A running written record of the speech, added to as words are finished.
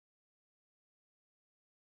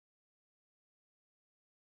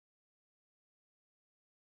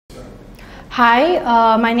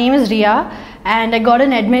Hi, my name is Riya and I got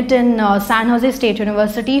an admit in San Jose State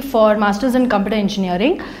University for Masters in Computer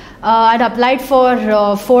Engineering. I'd applied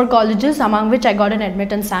for 4 colleges, among which I got an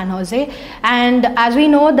admit in San Jose. And as we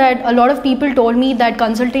know that a lot of people told me that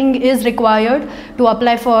consulting is required to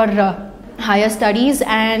apply for higher studies,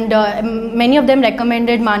 and many of them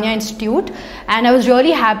recommended Manya Institute, and I was really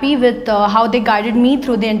happy with how they guided me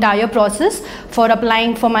through the entire process for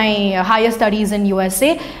applying for my higher studies in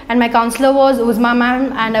USA. And my counselor was Uzma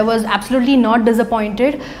ma'am, and I was absolutely not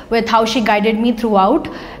disappointed with how she guided me throughout.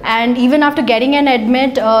 And even after getting an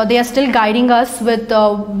admit, they are still guiding us with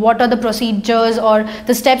what are the procedures or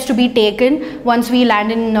the steps to be taken once we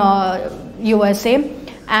land in USA.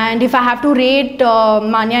 And if I have to rate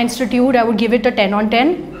Manya Institute, I would give it a 10 on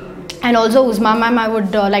 10. And also Uzma ma'am, I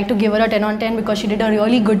would like to give her a 10 on 10 because she did a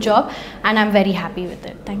really good job and I'm very happy with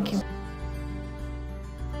it. Thank you.